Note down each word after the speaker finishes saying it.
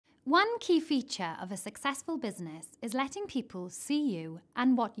One key feature of a successful business is letting people see you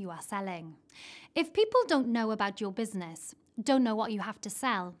and what you are selling. If people don't know about your business, don't know what you have to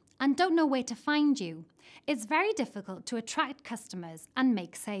sell, and don't know where to find you, it's very difficult to attract customers and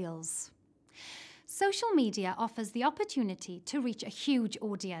make sales. Social media offers the opportunity to reach a huge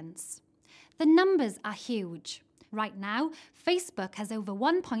audience. The numbers are huge. Right now, Facebook has over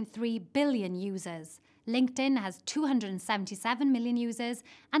 1.3 billion users. LinkedIn has 277 million users,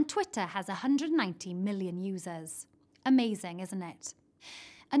 and Twitter has 190 million users. Amazing, isn't it?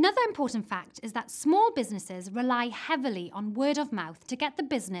 Another important fact is that small businesses rely heavily on word of mouth to get the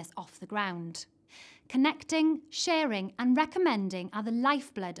business off the ground. Connecting, sharing, and recommending are the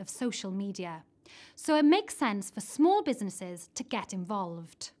lifeblood of social media. So it makes sense for small businesses to get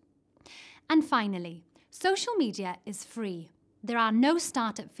involved. And finally, social media is free. There are no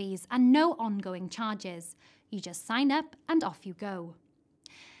startup fees and no ongoing charges. You just sign up and off you go.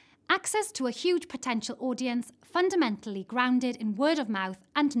 Access to a huge potential audience, fundamentally grounded in word of mouth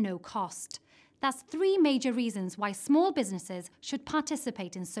and no cost. That's 3 major reasons why small businesses should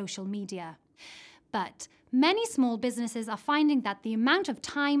participate in social media. But many small businesses are finding that the amount of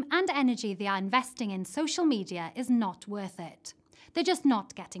time and energy they are investing in social media is not worth it. They're just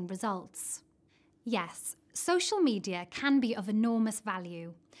not getting results. Yes, social media can be of enormous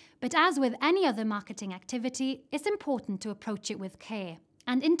value, but as with any other marketing activity, it's important to approach it with care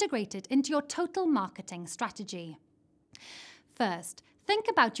and integrate it into your total marketing strategy. First, think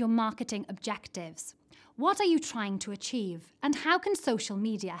about your marketing objectives. What are you trying to achieve, and how can social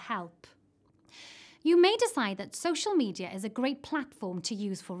media help? You may decide that social media is a great platform to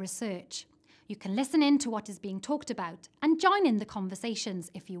use for research. You can listen in to what is being talked about and join in the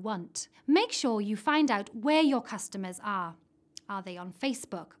conversations if you want. Make sure you find out where your customers are. Are they on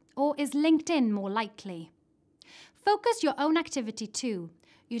Facebook, or is LinkedIn more likely? Focus your own activity too.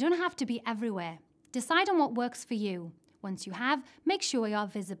 You don't have to be everywhere. Decide on what works for you. Once you have, make sure you are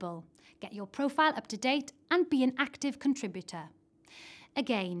visible. Get your profile up to date and be an active contributor.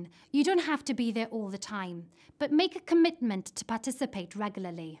 Again, you don't have to be there all the time, but make a commitment to participate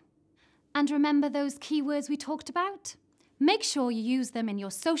regularly. And remember those keywords we talked about? Make sure you use them in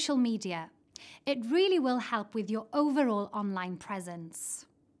your social media. It really will help with your overall online presence.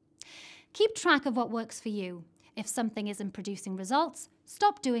 Keep track of what works for you. If something isn't producing results,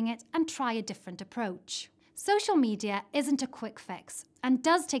 stop doing it and try a different approach. Social media isn't a quick fix and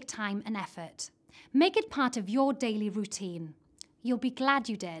does take time and effort. Make it part of your daily routine. You'll be glad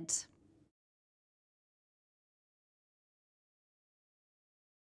you did.